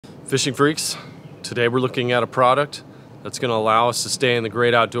Fishing freaks, today we're looking at a product that's going to allow us to stay in the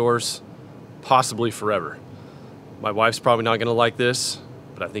great outdoors, possibly forever. My wife's probably not going to like this,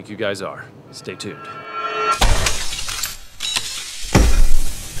 but I think you guys are. Stay tuned.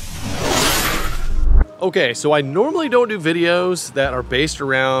 Okay, so I normally don't do videos that are based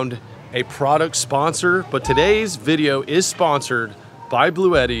around a product sponsor, but today's video is sponsored by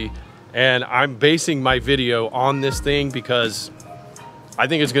Bluetti, and I'm basing my video on this thing because I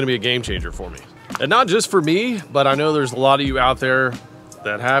think it's gonna be a game changer for me. And not just for me, but I know there's a lot of you out there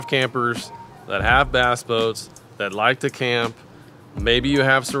that have campers, that have bass boats, that like to camp. Maybe you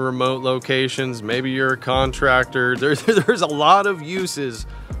have some remote locations, maybe you're a contractor. There's a lot of uses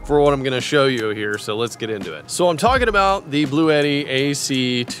for what I'm gonna show you here, so let's get into it. So I'm talking about the Bluetti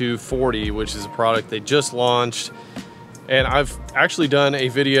AC240, which is a product they just launched. And I've actually done a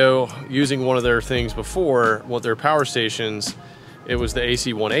video using one of their things before, with their power stations. It was the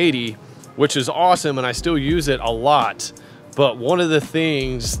AC180, which is awesome, and I still use it a lot. But one of the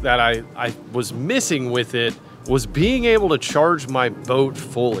things that I was missing with it was being able to charge my boat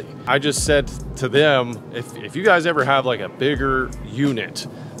fully. I just said to them, if you guys ever have like a bigger unit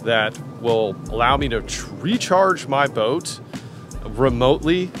that will allow me to recharge my boat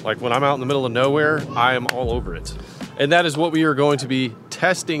remotely, like when I'm out in the middle of nowhere, I am all over it. And that is what we are going to be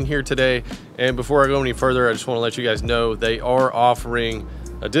testing here today. And before I go any further, I just want to let you guys know they are offering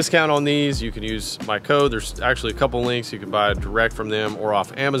a discount on these. You can use my code. There's actually a couple links. You can buy it direct from them or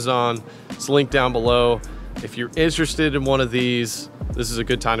off Amazon. It's linked down below. If you're interested in one of these, this is a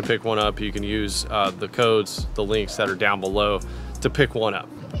good time to pick one up. You can use the codes, the links that are down below to pick one up.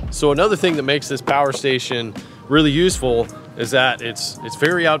 So another thing that makes this power station really useful is that it's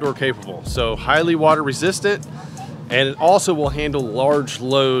very outdoor capable. So highly water resistant, and it also will handle large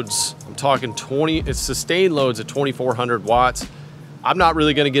loads. I'm talking it's sustained loads at 2,400 watts. I'm not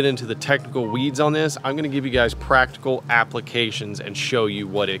really gonna get into the technical weeds on this. I'm gonna give you guys practical applications and show you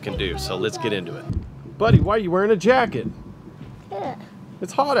what it can do. So let's get into it. Buddy, why are you wearing a jacket? Yeah.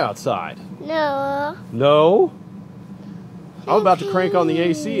 It's hot outside. No. No? I'm about to crank on the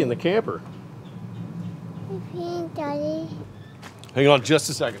AC in the camper. Daddy. Hang on just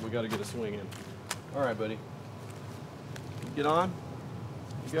a second. We got to get a swing in. All right, buddy. Get on.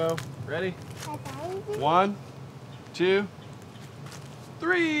 You go. Ready? 1, 2,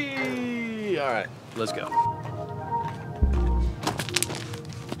 3. All right, let's go.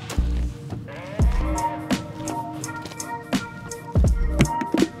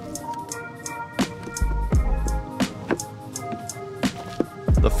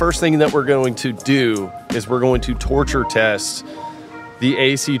 The first thing that we're going to do is we're going to torture test the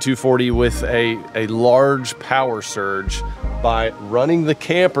AC240 with a large power surge by running the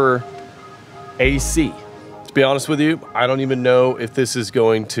camper AC. To be honest with you, I don't even know if this is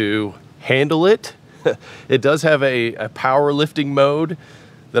going to handle it. It does have a power lifting mode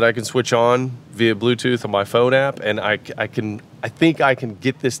that I can switch on via Bluetooth on my phone app, and I think I can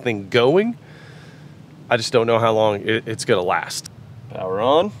get this thing going. I just don't know how long it's gonna last. Power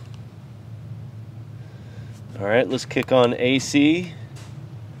on. All right, let's kick on AC.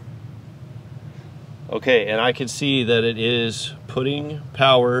 Okay, and I can see that it is putting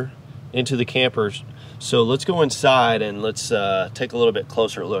power into the campers. So let's go inside and let's take a little bit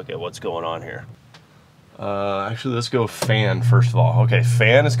closer look at what's going on here. Actually, let's go fan first of all. Okay,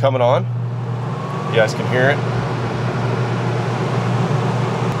 fan is coming on. You guys can hear it.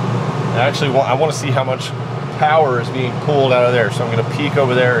 Actually, I want to see how much power is being pulled out of there, so I'm going to peek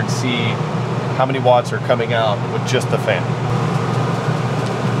over there and see how many watts are coming out with just the fan.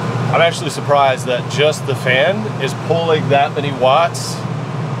 I'm actually surprised that just the fan is pulling that many watts.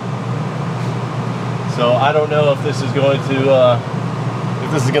 So I don't know if this is going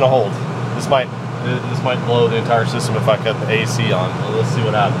to hold. This might blow the entire system if I cut the AC on. Well, let's see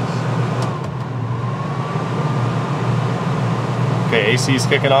what happens. Okay, AC is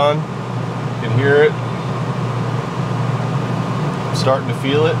kicking on. You can hear it. Starting to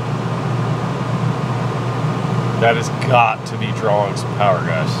feel it. That has got to be drawing some power,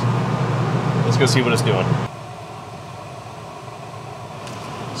 guys. Let's go see what it's doing.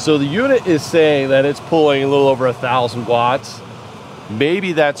 So the unit is saying that it's pulling a little over 1,000 watts.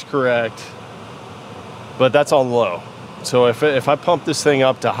 Maybe that's correct, but that's on low. So if I pump this thing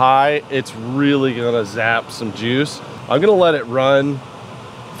up to high, it's really gonna zap some juice. I'm gonna let it run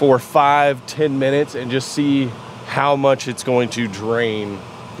for 5-10 minutes and just see how much it's going to drain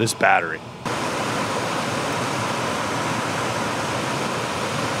this battery.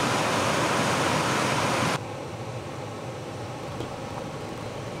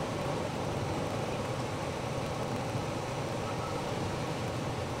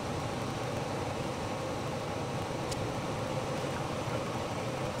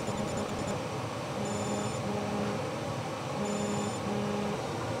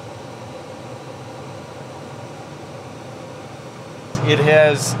 it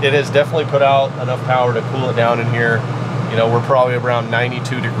has definitely put out enough power to cool it down in here. You know, we're probably around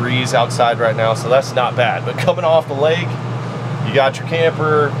 92 degrees outside right now, so that's not bad. But coming off the lake, you got your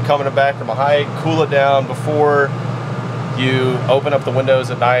camper coming back from a hike, cool it down before you open up the windows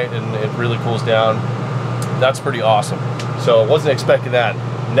at night, and it really cools down. That's pretty awesome. So I wasn't expecting that.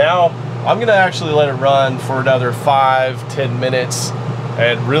 Now I'm gonna actually let it run for another 5-10 minutes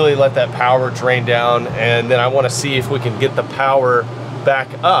and really let that power drain down, and then I want to see if we can get the power back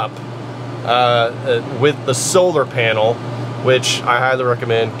up with the solar panel, which I highly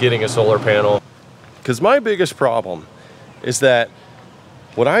recommend getting a solar panel. Because my biggest problem is that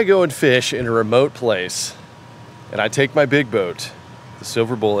when I go and fish in a remote place and I take my big boat, the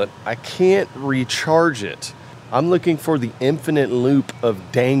Silver Bullet, I can't recharge it. I'm looking for the infinite loop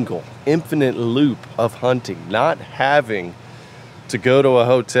of dangle, infinite loop of hunting, not having to go to a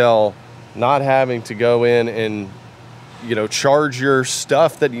hotel, not having to go in and, you know, charge your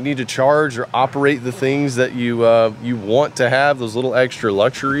stuff that you need to charge, or operate the things that you you want to have, those little extra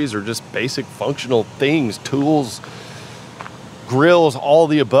luxuries, or just basic functional things, tools, grills, all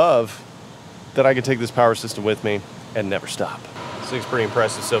the above, that I can take this power system with me and never stop. This thing's pretty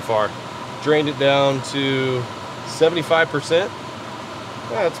impressive so far. Drained it down to 75%.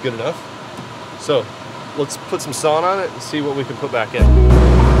 Yeah, that's good enough. So let's put some sun on it and see what we can put back in.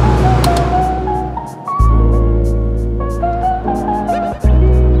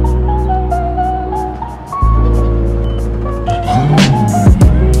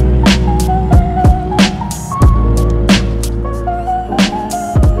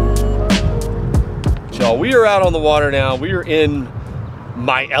 So we are out on the water now. We are in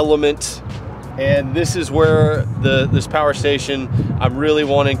my element. And this is where this power station, I'm really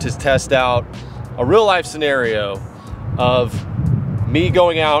wanting to test out a real life scenario of me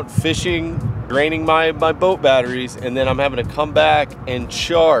going out fishing, draining my boat batteries, and then I'm having to come back and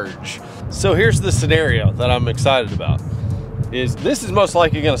charge. So here's the scenario that I'm excited about. This is most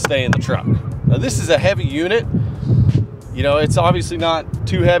likely gonna stay in the truck. Now this is a heavy unit. You know, it's obviously not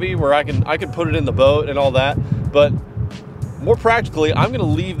too heavy where I can put it in the boat and all that, but more practically, I'm gonna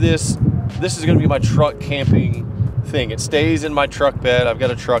leave this. This is gonna be my truck camping thing. It stays in my truck bed. I've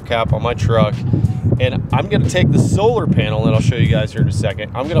got a truck cap on my truck, and I'm gonna take the solar panel, and I'll show you guys here in a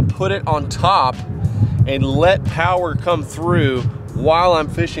second. I'm gonna put it on top and let power come through while I'm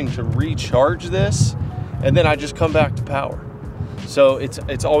fishing to recharge this, and then I just come back to power. So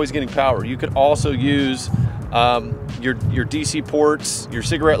it's always getting power. You could also use your DC ports, your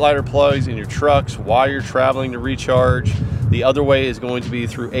cigarette lighter plugs in your trucks while you're traveling to recharge. The other way is going to be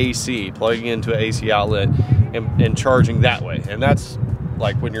through AC, plugging into an AC outlet and charging that way. And that's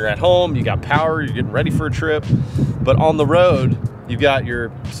like when you're at home, you got power, you're getting ready for a trip. But on the road, you've got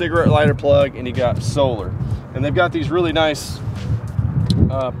your cigarette lighter plug and you got solar. And they've got these really nice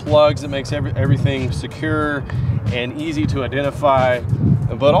plugs that makes everything secure and easy to identify.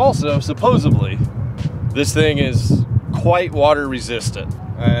 But also, supposedly, this thing is quite water resistant.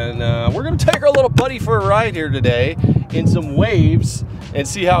 And we're gonna take our little buddy for a ride here today in some waves and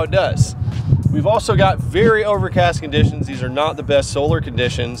see how it does. We've also got very overcast conditions. These are not the best solar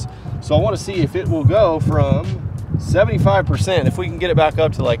conditions. So I wanna see if it will go from 75%, if we can get it back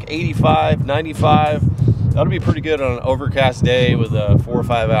up to like 85, 95, that'll be pretty good on an overcast day with a 4 or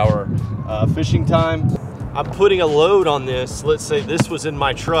 5 hour fishing time. I'm putting a load on this. Let's say this was in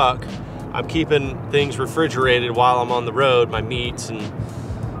my truck. I'm keeping things refrigerated while I'm on the road, my meats and,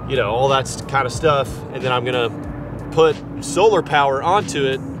 you know, all that kind of stuff. And then I'm gonna put solar power onto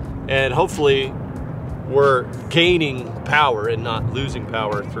it, and hopefully we're gaining power and not losing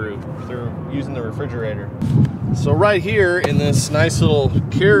power through using the refrigerator. So right here in this nice little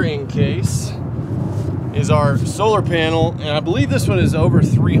carrying case is our solar panel, and I believe this one is over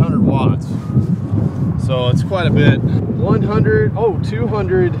 300 watts. So it's quite a bit. 100, oh,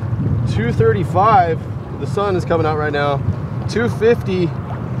 200, 235. The sun is coming out right now. 250.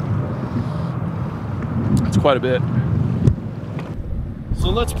 It's quite a bit. So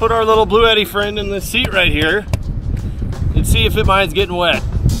let's put our little Bluetti friend in the seat right here and see if mine's getting wet.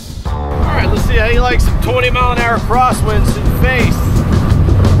 All right, let's see how he likes some 20-mile-an-hour crosswinds to the face.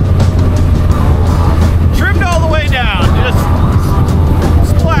 Trimmed all the way down, just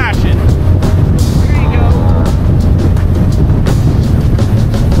splashing. There you go.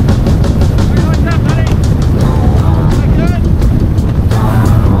 How you like that, buddy? Is that good?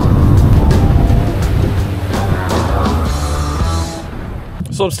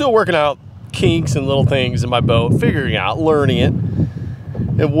 So I'm still working out kinks and little things in my boat, figuring out, learning it.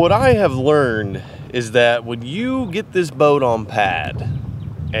 And what I have learned is that when you get this boat on pad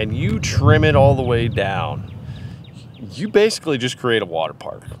and you trim it all the way down, you basically just create a water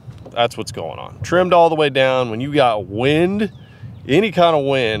park. That's what's going on. Trimmed all the way down. When you got wind, any kind of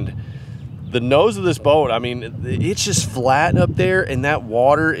wind, the nose of this boat, I mean, it's just flat up there, and that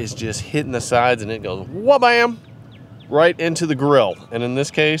water is just hitting the sides, and it goes wha-bam right into the grill. And in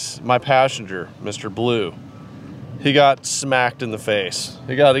this case, my passenger, Mr. Blue, he got smacked in the face.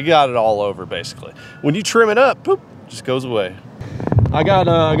 He got it all over, basically. When you trim it up, poop, just goes away. I got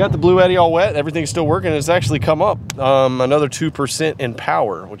the Bluetti all wet. Everything's still working. It's actually come up another 2% in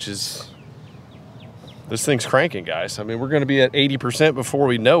power, which is, this thing's cranking, guys. I mean, we're going to be at 80% before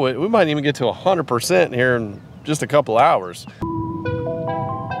we know it. We might even get to 100% here in just a couple hours.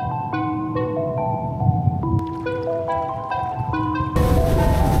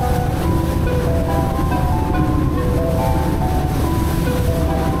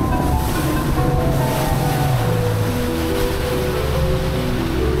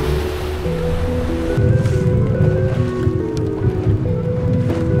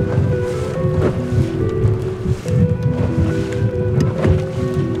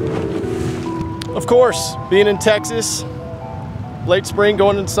 Of course, being in Texas, late spring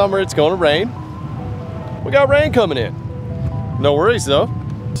going into summer, it's going to rain. We got rain coming in. No worries though.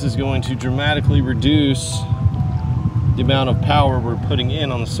 This is going to dramatically reduce the amount of power we're putting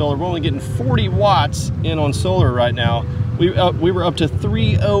in on the solar. We're only getting 40 watts in on solar right now. We were up to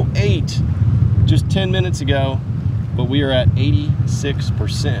 308 just 10 minutes ago, but we are at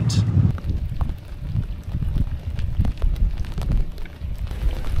 86%.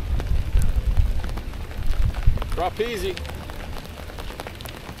 Drop easy.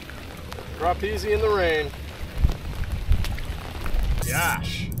 Drop easy in the rain.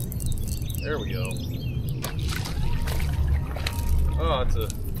 Gosh. There we go. Oh, it's a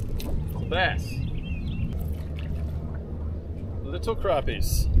bass. Little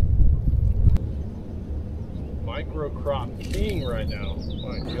crappies. Micro crop king right now.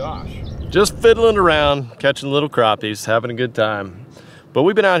 My gosh. Just fiddling around, catching little crappies, having a good time. But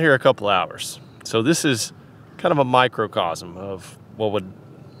we've been out here a couple hours. So this is kind of a microcosm of what would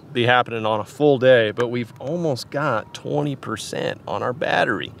be happening on a full day, but we've almost got 20% on our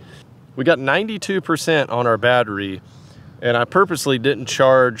battery. We got 92% on our battery, and I purposely didn't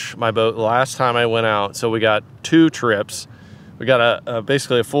charge my boat the last time I went out, so we got 2 trips. We got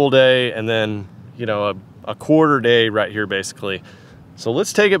basically a full day and then, you know, a quarter day right here basically. So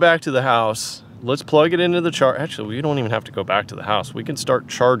let's take it back to the house. Let's plug it into the charge. Actually, we don't even have to go back to the house. We can start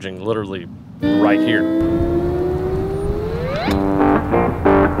charging literally right here.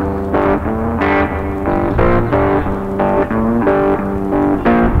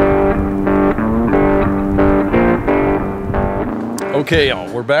 Okay,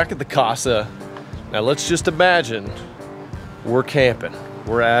 y'all, we're back at the casa. Now let's just imagine we're camping.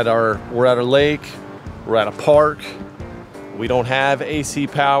 We're at our lake. We're at a park. We don't have AC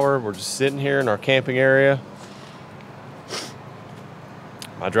power. We're just sitting here in our camping area.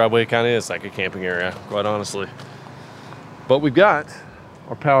 My driveway kind of is like a camping area, quite honestly. But we've got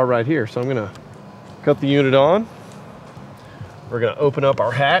our power right here. So I'm gonna cut the unit on. We're gonna open up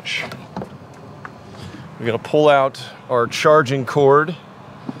our hatch. We're gonna pull out our charging cord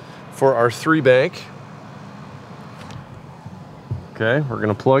for our 3-bank. Okay, we're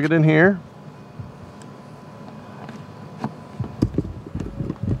gonna plug it in here.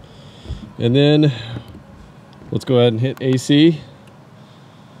 And then let's go ahead and hit AC,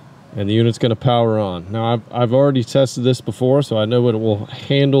 and the unit's gonna power on. Now I've already tested this before, so I know it will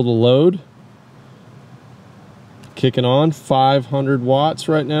handle the load. Kicking on, 500 watts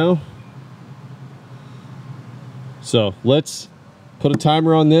right now. So let's put a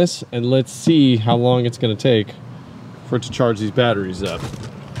timer on this and let's see how long it's gonna take for it to charge these batteries up.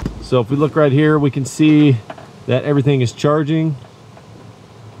 So if we look right here, we can see that everything is charging.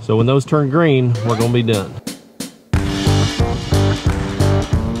 So when those turn green, we're gonna be done.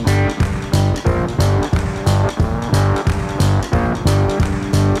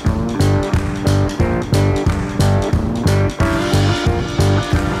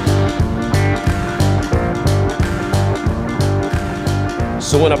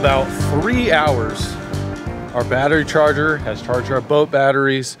 So in about 3 hours, our battery charger has charged our boat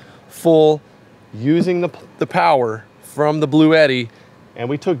batteries full using the power from the Bluetti, and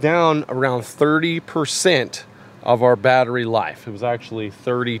we took down around 30% of our battery life. It was actually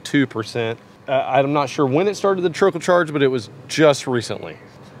 32%. I'm not sure when it started the trickle charge, but it was just recently.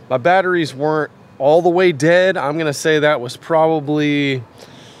 My batteries weren't all the way dead. I'm gonna say that was probably,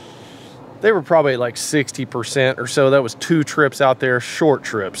 they were probably like 60% or so. That was 2 trips out there, short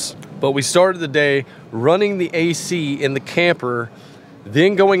trips. But we started the day running the AC in the camper,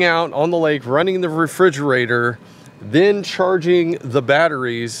 then going out on the lake, running the refrigerator, then charging the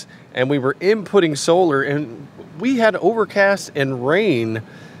batteries, and we were inputting solar, and we had overcast and rain,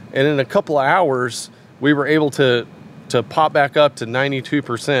 and in a couple of hours we were able to pop back up to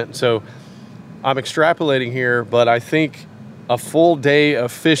 92%. So I'm extrapolating here, but I think a full day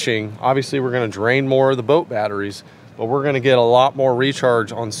of fishing, obviously we're going to drain more of the boat batteries, but we're going to get a lot more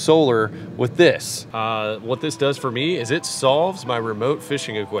recharge on solar with this. What this does for me is it solves my remote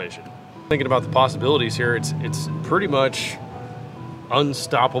fishing equation. Thinking about the possibilities here, it's pretty much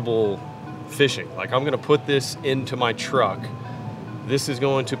unstoppable fishing. Like, I'm going to put this into my truck. This is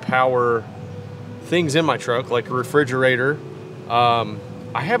going to power things in my truck, like a refrigerator.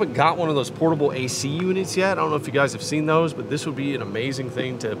 I haven't got one of those portable AC units yet. I don't know if you guys have seen those, but this would be an amazing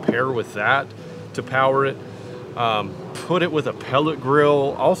thing to pair with that to power it. Put it with a pellet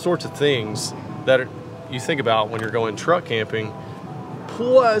grill, all sorts of things that you think about when you're going truck camping,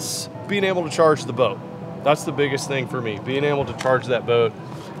 plus being able to charge the boat. That's the biggest thing for me, being able to charge that boat,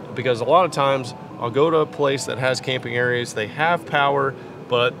 because a lot of times I'll go to a place that has camping areas, they have power,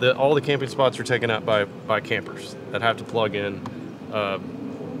 but all the camping spots are taken up by campers that have to plug in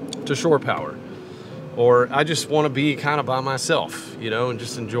to shore power. Or I just want to be kind of by myself, you know, and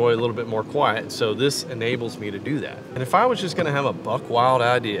just enjoy a little bit more quiet. So this enables me to do that. And if I was just going to have a buck wild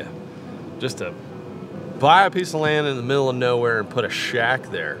idea, just to buy a piece of land in the middle of nowhere and put a shack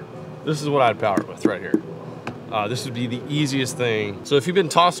there, this is what I'd power it with right here. This would be the easiest thing. So if you've been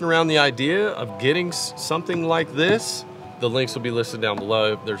tossing around the idea of getting something like this, the links will be listed down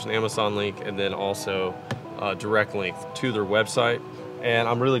below. There's an Amazon link and then also a direct link to their website. And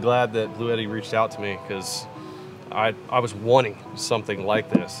I'm really glad that Bluetti reached out to me, because I was wanting something like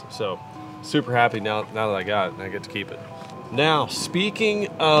this. So super happy now that I got it and I get to keep it. Now, speaking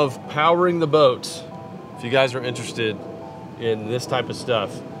of powering the boats, if you guys are interested in this type of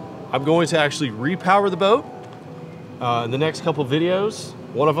stuff, I'm going to actually repower the boat in the next couple videos.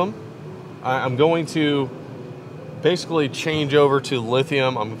 One of them, I'm going to basically change over to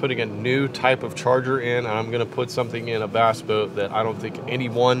lithium. I'm putting a new type of charger in, and I'm gonna put something in a bass boat that I don't think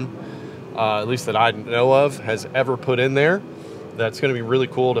anyone, at least that I know of, has ever put in there. That's gonna be really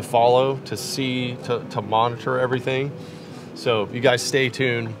cool to follow, to see, to monitor everything. So you guys stay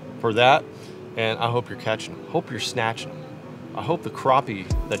tuned for that, and I hope you're catching them. Hope you're snatching them. I hope the crappie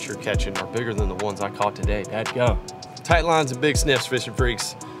that you're catching are bigger than the ones I caught today. Dadgum. Tight lines and big sniffs, fishing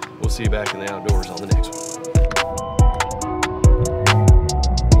freaks. We'll see you back in the outdoors on the next one.